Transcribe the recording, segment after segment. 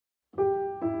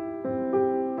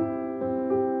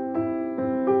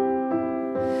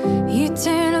You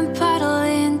turn a puddle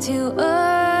into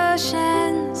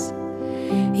oceans.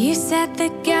 You set the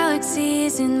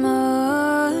galaxies in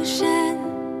motion.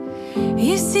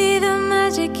 You see the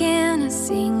magic in a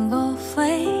single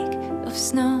flake of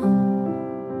snow.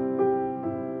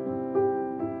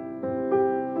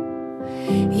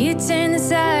 You turn the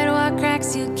sidewalk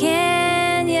cracks to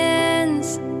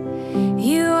canyons.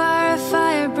 You are a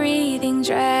fire-breathing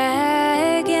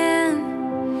dragon.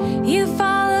 You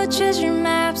follow treasure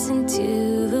maps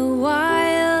into the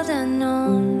wild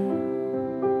unknown.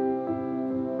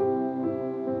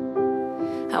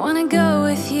 I wanna go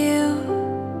with you.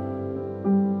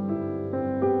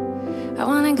 I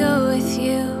wanna go with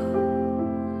you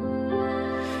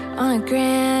on a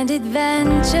grand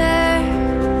adventure.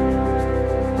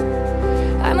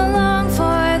 I'm along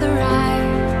for the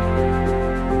ride,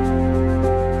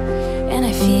 and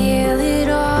I feel it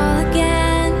all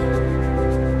again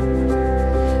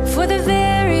for the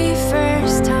very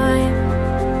first time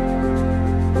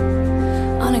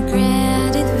on a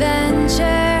grand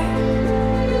adventure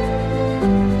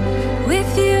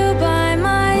with you by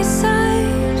my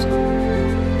side,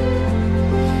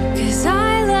 'cause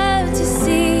I love to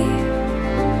see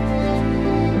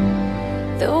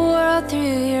the world through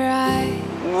your eyes.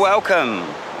 Welcome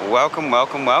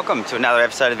to another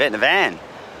episode of Vet in the Van.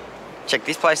 Check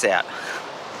this place out.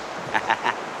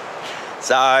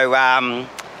 So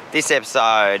this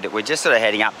episode we're just sort of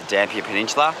heading up the Dampier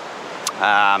Peninsula.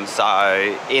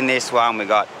 So in this one we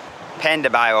got Pender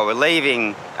Bay, or we're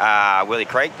leaving Willie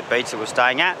Creek, the beach that we're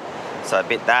staying at. So a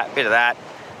bit of that,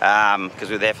 because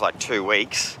we were there for like 2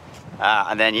 weeks.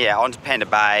 And then yeah, on to Pender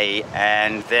Bay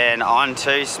and then on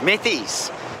to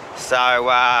Smithy's. So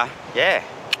yeah,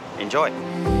 enjoy.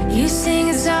 You sing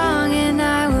a song and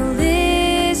I will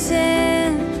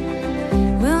listen.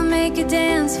 We'll make a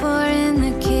dance floor in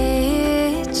the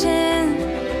kitchen.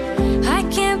 I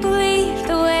can't believe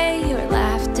the way your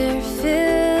laughter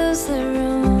fills the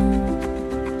room.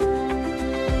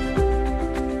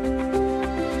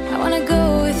 I wanna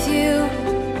go with you.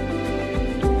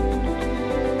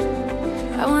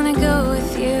 I wanna go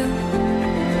with you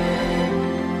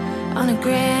on a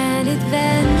grand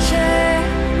adventure.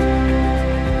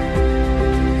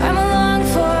 I'm along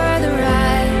for the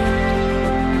ride,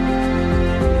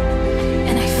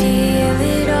 and I feel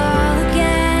it all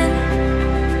again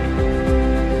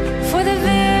for the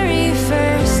very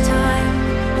first time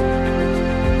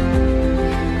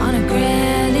on a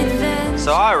grand adventure.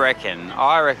 So I reckon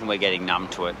we're getting numb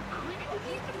to it.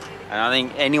 And I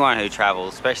think anyone who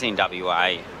travels, especially in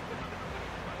WA,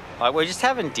 like we're just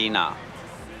having dinner,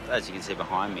 as you can see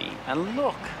behind me, and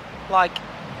look, like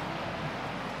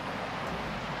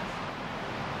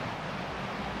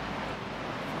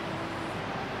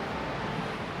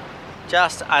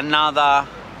just another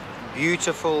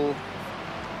beautiful,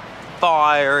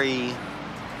 fiery,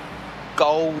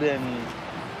 golden,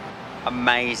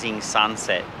 amazing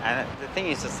sunset. And the thing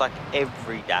is, it's like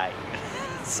every day.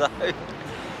 So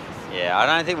yeah, I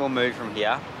don't think we'll move from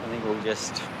here. I think we'll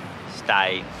just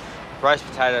stay. Roast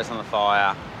potatoes on the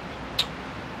fire.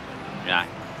 You know,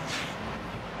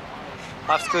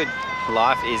 life's good.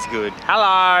 Life is good.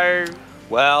 Hello.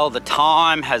 Well, the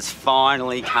time has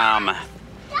finally come.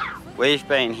 We've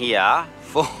been here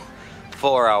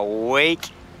for a week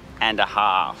and a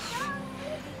half,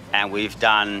 and we've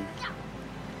done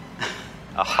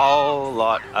a whole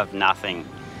lot of nothing.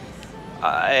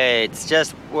 It's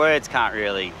just, words can't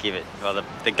really give it, well,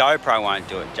 the GoPro won't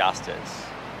do it justice,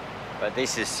 but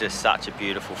this is just such a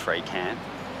beautiful free camp,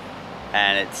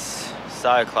 and it's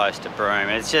so close to Broome.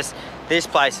 It's just, this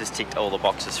place has ticked all the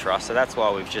boxes for us, so that's why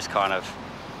we've just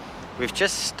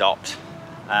stopped.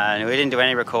 And we didn't do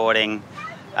any recording.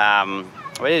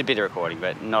 We did a bit of recording,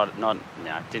 but not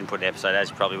didn't put an episode, as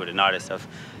you probably would have noticed. I've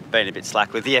been a bit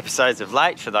slack with the episodes of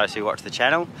late, for those who watch the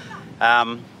channel.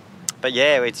 But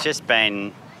yeah, it's just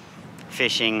been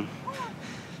fishing,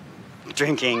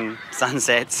 drinking,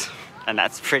 sunsets, and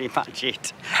that's pretty much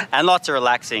it. And lots of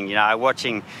relaxing, you know,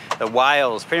 watching the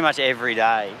whales pretty much every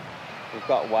day. We've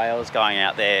got whales going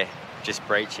out there just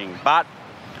breaching, but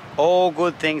all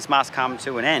good things must come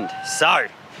to an end. So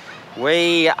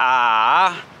we're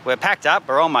packed up.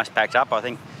 We're almost packed up. I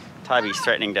think Toby's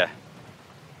threatening to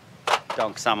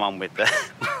donk someone with the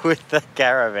with the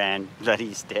caravan that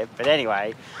he stepped. But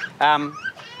anyway,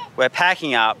 we're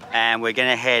packing up and we're going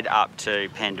to head up to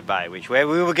Pender Bay, which we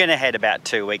were going to head about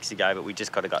 2 weeks ago, but we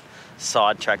just got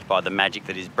sidetracked by the magic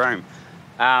that is Broome.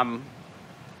 And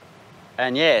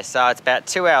yeah, so it's about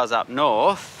 2 hours up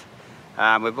north.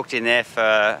 We're booked in there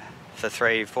for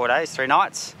 3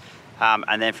 nights.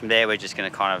 And then from there, we're just going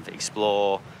to kind of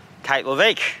explore Cape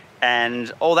Leveque.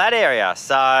 and all that area.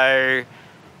 So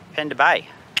Pender Bay,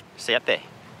 see up there.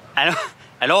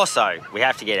 And also, we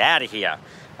have to get out of here.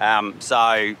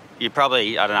 So you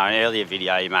probably, I don't know, in an earlier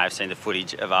video, you may have seen the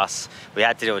footage of us. We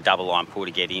had to do a double line pull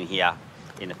to get in here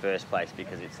in the first place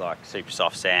because it's like super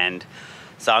soft sand.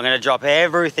 So I'm gonna drop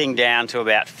everything down to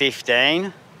about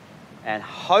 15 and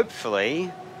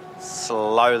hopefully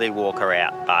slowly walk her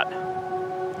out, but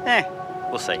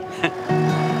we'll see.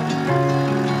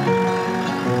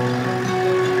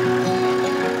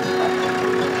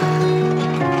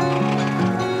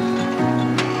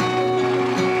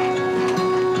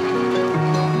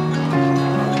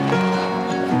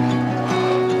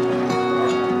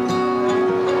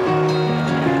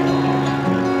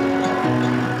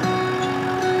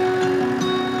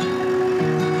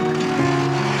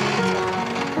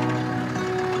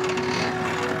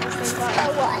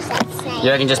 You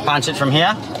reckon just punch it from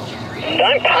here?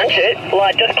 Don't punch it,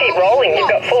 like just keep rolling, you've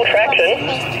got full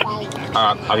traction.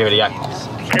 Alright, I'll give it a go.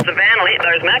 Because the van will hit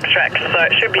those max tracks, so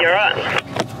it should be alright.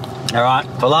 Alright,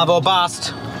 for love or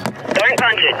bust. Don't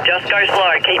punch it, just go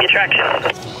slow, keep your traction.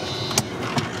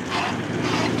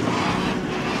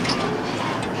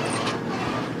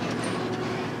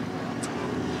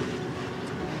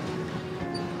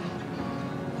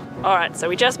 Alright, so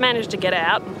we just managed to get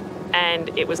out and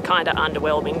it was kind of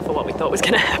underwhelming for what we thought was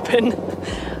going to happen.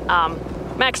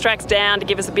 Max track's down to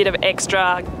give us a bit of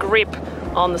extra grip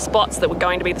on the spots that were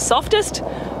going to be the softest,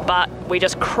 but we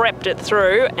just crept it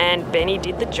through and Benny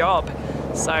did the job.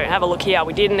 So have a look here,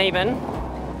 we didn't even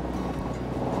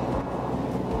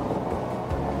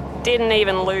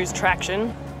lose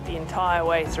traction the entire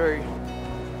way through.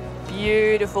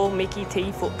 Beautiful Mickey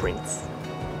T footprints.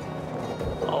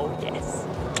 Oh yes.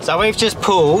 So we've just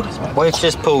pulled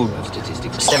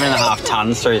 7.5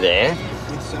 tons through there,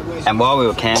 and while we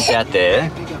were camped out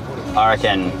there, I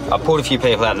reckon I pulled a few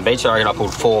people out on the beach. I reckon I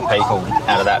pulled 4 people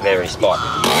out of that very spot.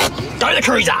 Go the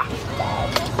cruiser!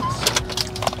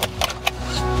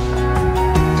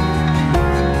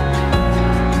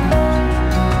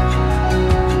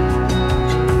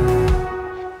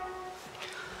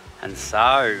 And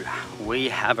so we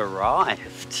have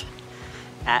arrived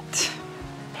at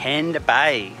Pender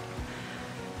Bay,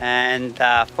 and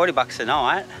 $40 a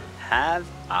night. Have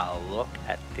a look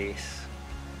at this.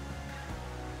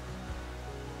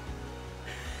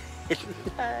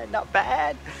 Not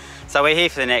bad. So we're here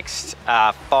for the next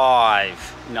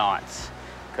 5 nights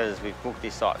because we've booked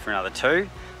this site for another 2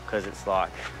 because it's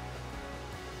like,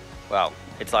 well,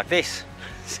 it's like this.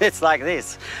 It's like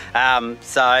this.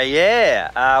 So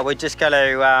yeah, we're just going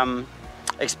to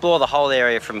explore the whole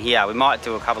area from here. We might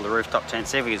do a couple of rooftop tents,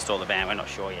 see if we can store the van, we're not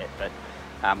sure yet, but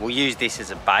we'll use this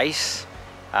as a base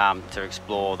to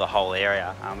explore the whole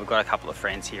area. We've got a couple of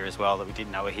friends here as well that we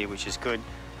didn't know were here, which is good.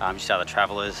 Just other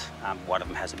travellers, one of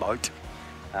them has a boat.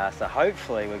 So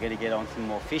hopefully we're going to get on some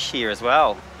more fish here as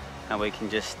well, and we can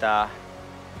just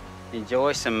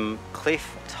enjoy some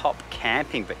cliff top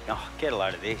camping. But oh, get a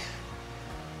load of this.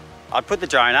 I'd put the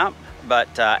drone up,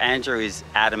 but Andrew is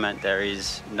adamant there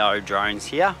is no drones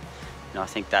here. And I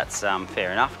think that's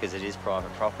fair enough because it is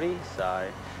private property, so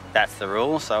that's the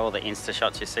rule. So all the Insta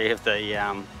shots you see of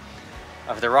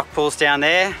the rock pools down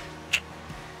there,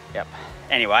 yep.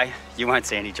 Anyway, you won't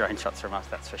see any drone shots from us,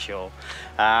 that's for sure.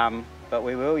 But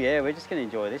we will, yeah, we're just gonna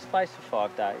enjoy this place for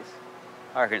 5 days.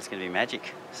 I reckon it's gonna be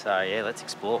magic. So yeah, let's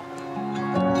explore.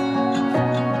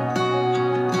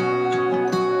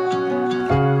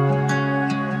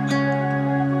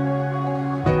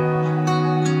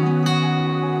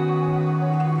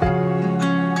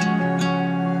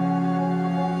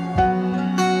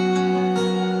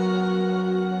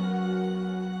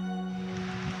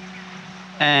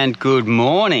 And good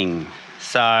morning.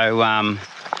 So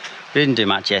we didn't do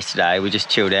much yesterday, we just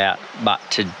chilled out, but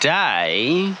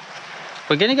today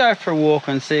we're going to go for a walk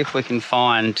and see if we can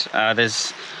find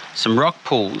there's some rock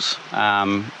pools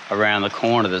around the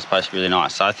corner that's supposed to be really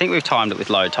nice. So I think we've timed it with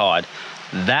low tide.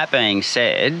 That being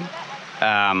said,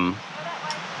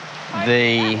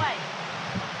 the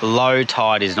low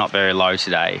tide is not very low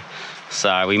today,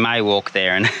 so we may walk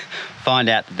there and find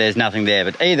out that there's nothing there,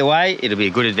 but either way it'll be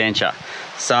a good adventure.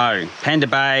 So Pender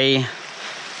Bay,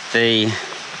 the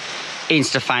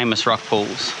Insta famous rock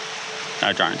pools,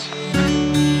 no drones.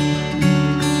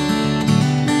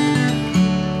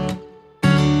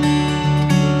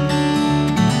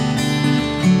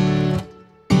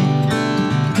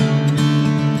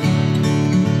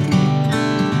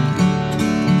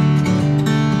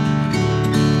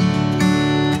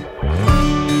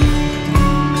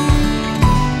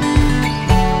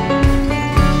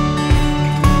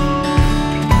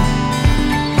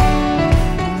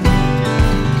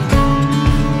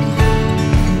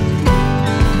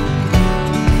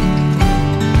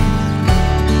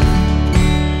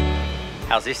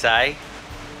 just say,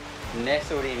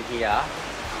 nestled in here,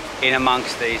 in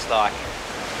amongst these like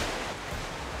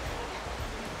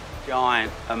giant,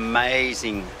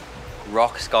 amazing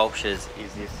rock sculptures,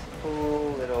 is this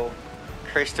cool little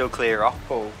crystal clear rock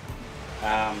pool.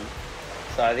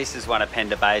 So this is one of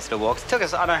Pender Bay's little walks. It took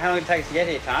us, I don't know how long it takes to get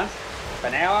here, Tans?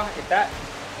 An hour, if that?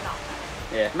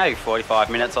 No. Yeah, maybe 45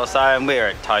 minutes or so, and we're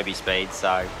at Toby speed,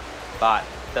 so. But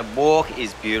the walk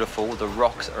is beautiful, the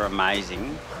rocks are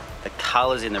amazing, the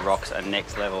colours in the rocks are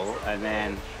next level, and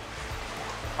then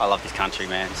I love this country,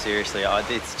 man, seriously,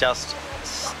 it's just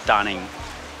stunning.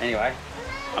 Anyway,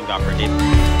 I'm going for a dip.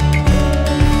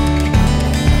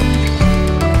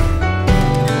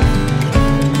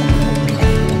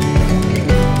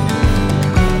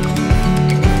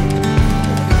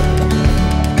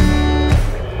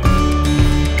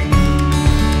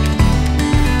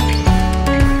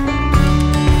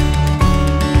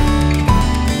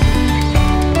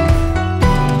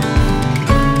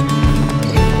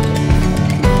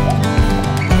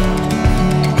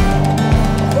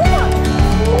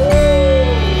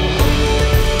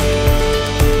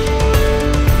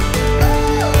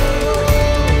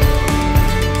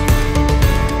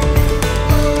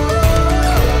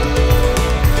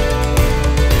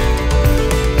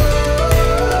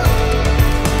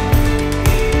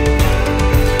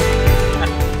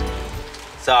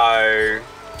 So,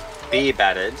 beer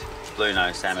battered blue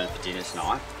nose salmon for dinner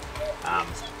tonight,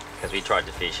 because we tried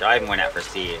to fish. I even went out for a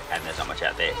steer and there's not much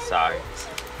out there, so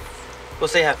we'll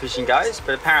see how fishing goes.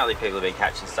 But apparently people have been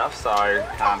catching stuff, so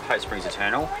hope springs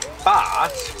eternal.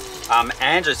 But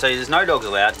Andrew, so there's no dogs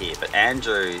allowed here, but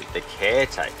Andrew, the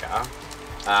caretaker,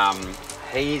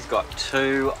 he's got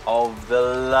two of the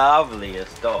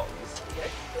loveliest dogs,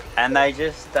 and they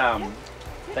just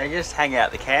hang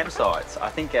out the campsites. I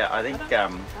think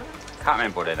can't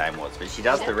remember what her name was, but she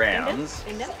does the rounds.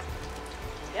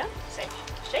 Yeah, say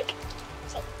shake.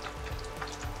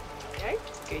 Okay,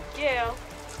 good girl.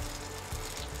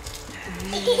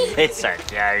 It's so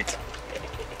cute.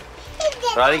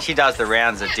 But I think she does the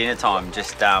rounds at dinner time,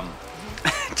 just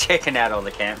checking out all the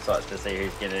campsites to see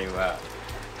who's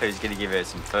gonna give her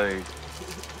some food.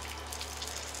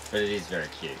 But it is very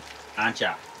cute, aren't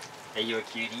ya? Are you a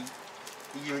cutie?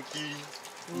 Are you a cutie?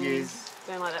 Yes.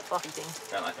 Don't like that fluffy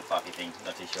thing. Don't like the fluffy thing,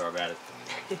 not too sure about it.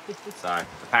 So,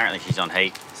 apparently she's on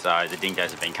heat, so the dingoes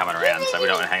have been coming around, so we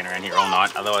don't want to hang around here all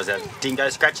night, otherwise a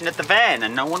dingo's scratching at the van,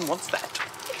 and no one wants that.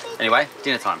 Anyway,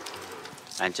 dinner time.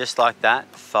 And just like that,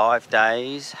 5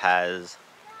 days has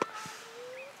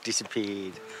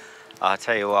disappeared. I'll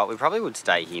tell you what, we probably would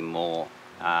stay here more,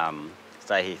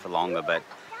 stay here for longer, but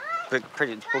the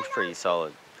book's pretty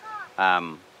solid.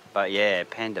 But yeah,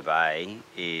 Pender Bay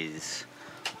is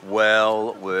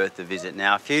well worth the visit.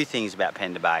 Now, a few things about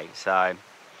Pender Bay. So,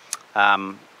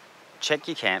 check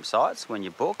your campsites when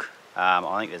you book.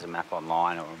 I think there's a map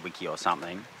online or a wiki or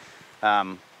something.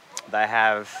 They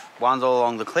have ones all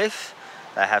along the cliff.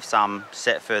 They have some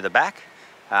set further back,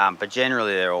 but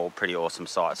generally they're all pretty awesome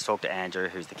sites. Talk to Andrew,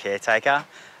 who's the caretaker,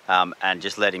 and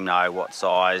just let him know what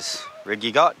size rig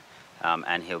you got,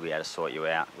 and he'll be able to sort you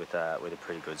out with a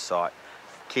pretty good site.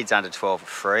 Kids under 12 are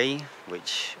free,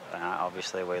 which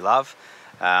obviously we love.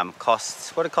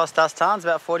 Costs, what it cost us, Tans?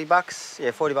 About 40 bucks?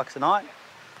 Yeah, 40 bucks a night.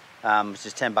 Which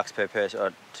is 10 bucks per person,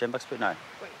 or 10 bucks per, no,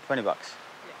 20 bucks.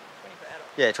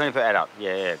 Yeah, 20 per adult.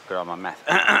 Yeah, 20 per adult. Yeah, good on my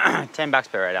math. 10 bucks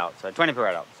per adult, so 20 per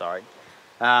adult, sorry.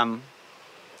 And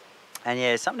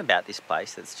yeah, something about this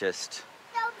place that's just,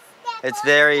 it's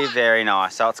very, very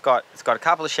nice. So it's got a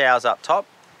couple of showers up top.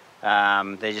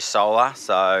 They're just solar,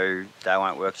 so they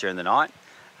won't work during the night.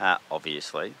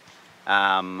 Obviously.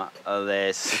 But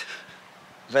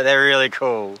they're really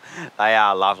cool. They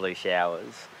are lovely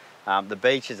showers. The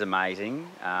beach is amazing.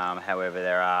 However,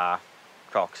 there are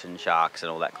crocs and sharks and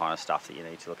all that kind of stuff that you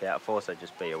need to look out for, so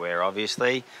just be aware,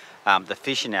 obviously. The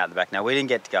fishing out the back. Now, we didn't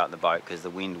get to go out in the boat because the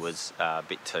wind was a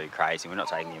bit too crazy. We're not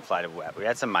taking the inflatable out. We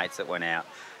had some mates that went out,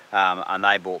 and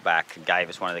they brought back and gave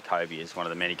us one of the cobias, one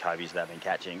of the many cobias they've been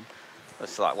catching.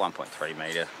 It's like 1.3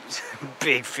 metre,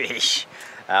 big fish.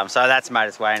 So that's made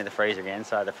its way into the freezer again.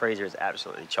 So the freezer is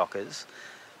absolutely chockers.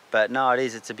 But no,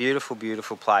 it's a beautiful,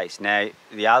 beautiful place. Now,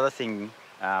 the other thing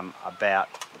about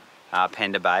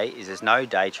Pender Bay is there's no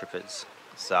day trippers.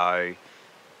 So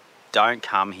don't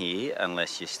come here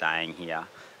unless you're staying here,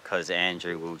 because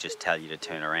Andrew will just tell you to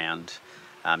turn around.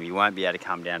 You won't be able to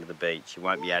come down to the beach. You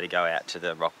won't be able to go out to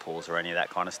the rock pools or any of that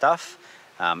kind of stuff.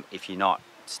 If you're not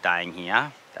staying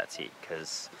here, that's it,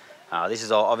 because this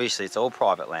is all, obviously it's all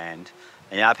private land,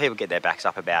 and you know, people get their backs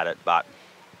up about it, but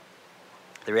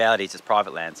the reality is it's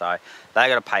private land, so they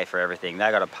got to pay for everything.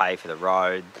 They got to pay for the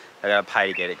road, they got to pay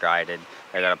to get it graded,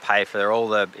 They've got to pay for all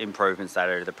the improvements they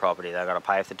do to the property. They've got to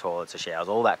pay for the toilets, the showers,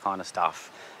 all that kind of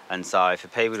stuff. And so for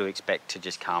people to expect to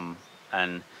just come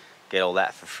and get all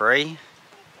that for free,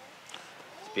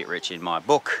 it's a bit rich in my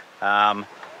book. But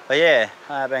yeah,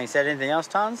 that being said, anything else,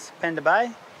 Tons? Pender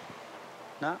Bay?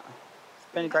 No?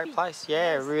 It's been a great place.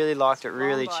 Yeah, really liked it,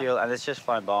 really chill, and it's just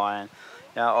flown by. And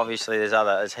you know, obviously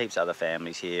there's heaps of other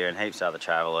families here and heaps of other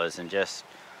travellers and just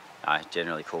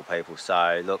generally cool people.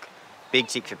 So look, big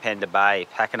tick for Pender Bay,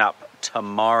 packing up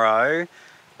tomorrow,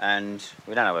 and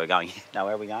we don't know where we're going. Know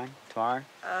where we're going tomorrow?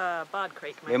 Bard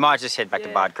Creek, maybe. We might just head back to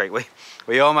Bard Creek.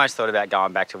 We almost thought about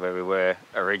going back to where we were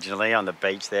originally on the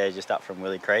beach there, just up from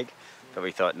Willie Creek, but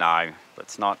we thought no,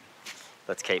 let's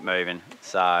keep moving.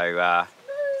 So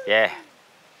yeah,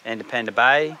 end of Pender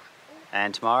Bay,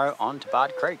 and tomorrow on to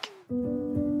Bard Creek.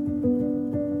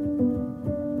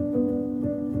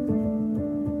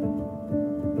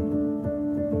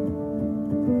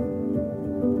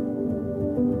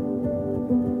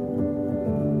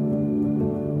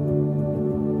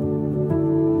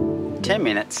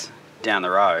 Minutes down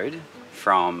the road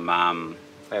from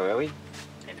where were we?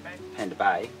 Pender Bay. Pender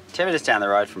Bay. 10 minutes down the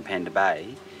road from Pender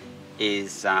Bay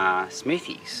is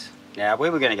Smithy's. Now we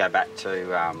were going to go back to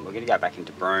we're going to go back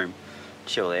into Broome,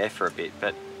 chill there for a bit,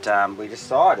 but we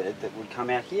decided that we'd come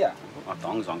out here. I'll put my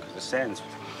thongs on because the sand's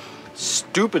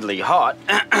stupidly hot.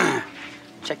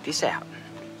 Check this out.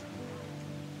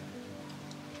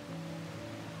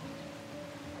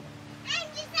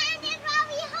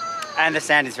 And the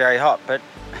sand is very hot, but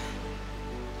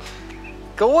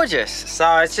gorgeous.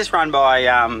 So it's just run by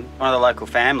one of the local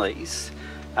families.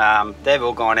 They've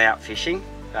all gone out fishing,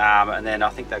 and then I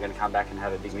think they're going to come back and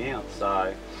have a big meal.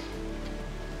 So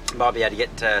might be able to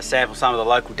get to sample some of the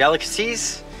local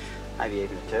delicacies, maybe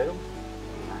even a turtle.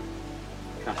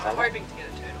 I'm hoping to get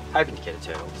a turtle. Hoping to get a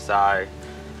turtle. So,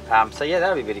 so yeah,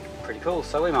 that'll be pretty cool.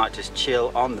 So we might just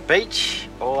chill on the beach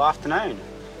all afternoon.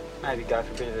 Maybe go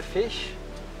for a bit of a fish.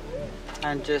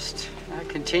 And just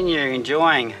continue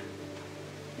enjoying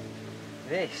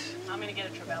this. I'm going to get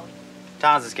a trevally.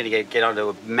 Tars is going to get onto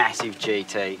a massive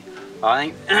GT. I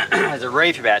think there's a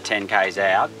reef about 10 k's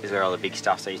out is where all the big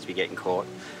stuff seems to be getting caught.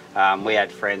 We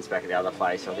had friends back at the other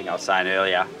place, I think I was saying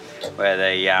earlier, where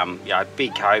the you know,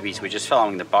 big cobies were just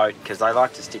following the boat because they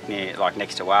like to stick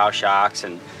next to whale sharks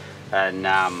and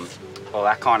all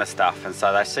that kind of stuff. And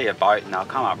so they see a boat and they'll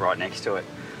come up right next to it.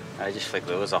 They just flick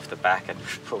lures off the back and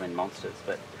pull in monsters,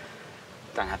 but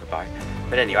don't have a boat.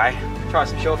 But anyway, try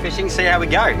some shore fishing, see how we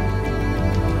go.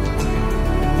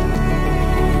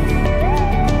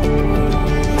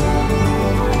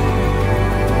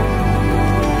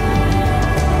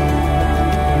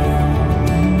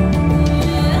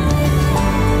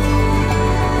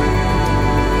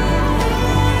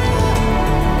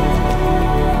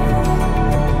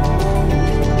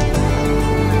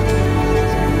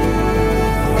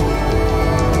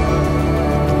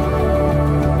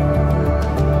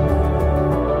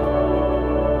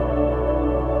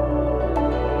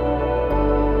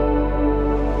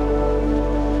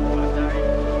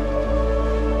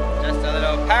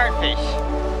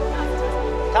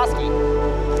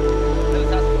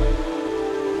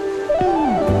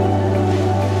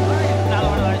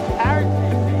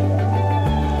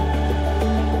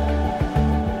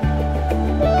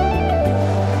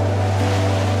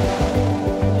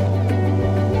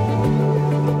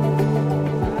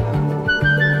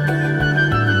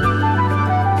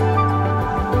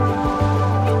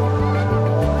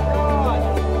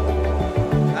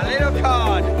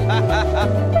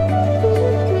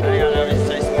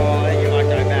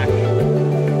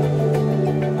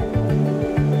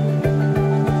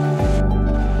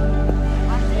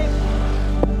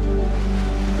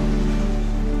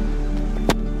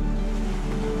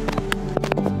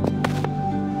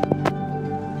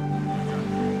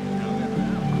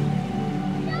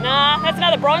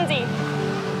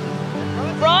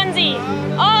 50.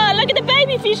 Oh, look at the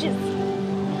baby fishes.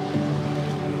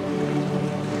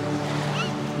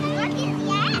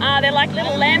 They're like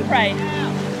little lamprey.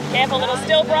 Careful, it'll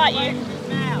still bite you.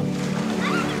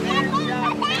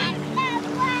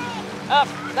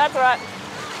 Oh, that's all right.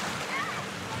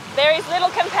 There is little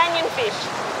companion fish.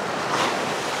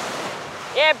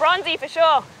 Yeah, bronzy for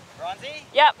sure. Bronzy?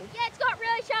 Yep. Yeah, it's got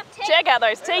really sharp teeth. Check out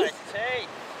those teeth.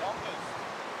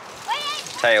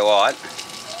 Tell you what,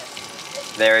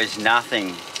 there is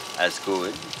nothing as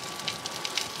good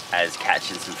as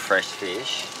catching some fresh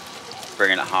fish,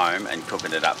 bringing it home and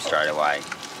cooking it up straight away.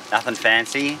 Nothing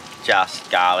fancy,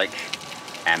 just garlic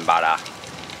and butter,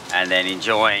 and then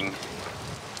enjoying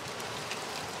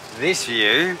this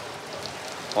view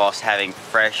whilst having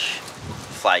fresh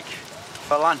flake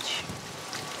for lunch.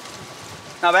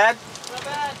 Not bad? Not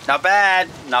bad. Not bad,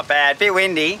 not bad. Bit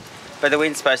windy, but the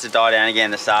wind's supposed to die down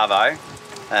again, the Savo.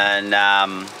 And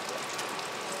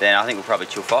then I think we'll probably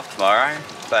chuff off tomorrow.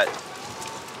 But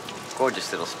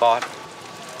gorgeous little spot.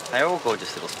 They're all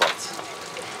gorgeous little spots.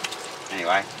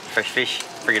 Anyway, fresh fish,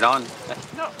 bring it on.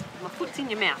 No, my foot's in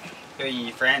your mouth. Who are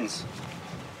your friends?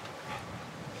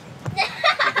 I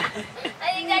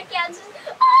think that counts as...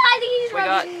 Oh, I think he's We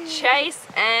got Chase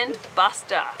and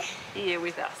Buster here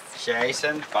with us. Chase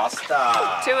and Buster.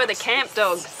 2 of the camp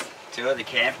dogs 2 of the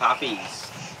camp puppies.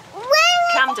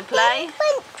 come to play.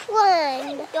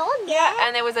 One dog. Yeah,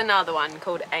 and there was another one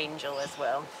called Angel as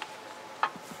well.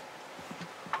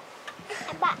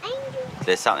 About Angel.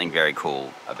 There's something very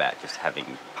cool about just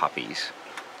having puppies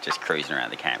just cruising around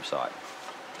the campsite.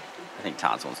 I think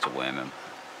Tans wants to worm them.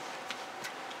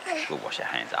 We'll wash our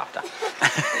hands after.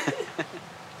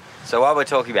 So while we're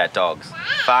talking about dogs,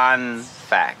 fun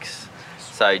facts.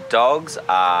 So dogs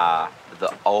are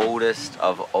the oldest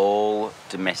of all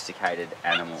domesticated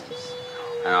animals.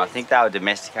 And I think they were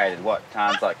domesticated, what,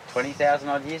 Tans, like 20,000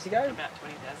 odd years ago? About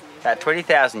 20,000 years About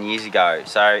 20,000 years ago.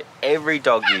 So every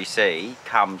dog you see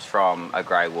comes from a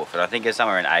grey wolf. And I think it's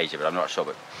somewhere in Asia, but I'm not sure.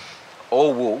 But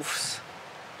all wolves,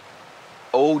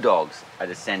 all dogs are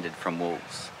descended from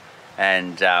wolves.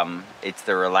 And it's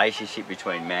the relationship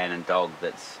between man and dog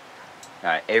that's, you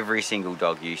know, every single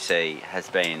dog you see has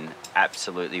been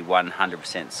absolutely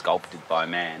 100% sculpted by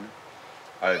man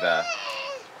over,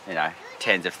 you know,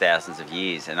 tens of thousands of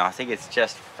years. And I think it's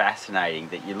just fascinating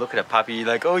that you look at a puppy, you're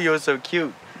like, oh, you're so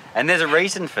cute. And there's a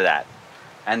reason for that.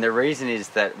 And the reason is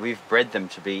that we've bred them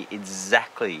to be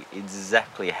exactly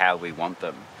how we want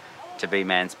them, to be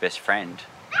man's best friend.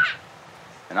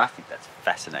 And I think that's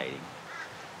fascinating.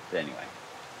 But anyway.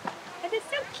 And they're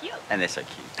so cute. And they're so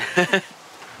cute.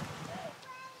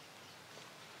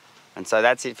 And so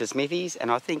that's it for Smithies, and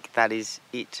I think that is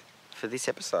it for this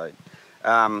episode.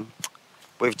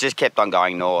 We've just kept on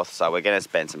going north, so we're going to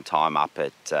spend some time up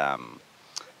at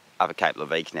Cape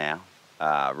Leveque now,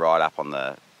 right up on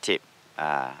the tip,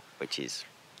 which is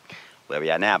where we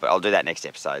are now. But I'll do that next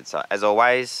episode. So as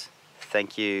always,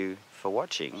 thank you for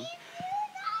watching,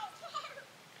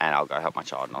 and I'll go help my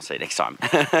child, and I'll see you next time.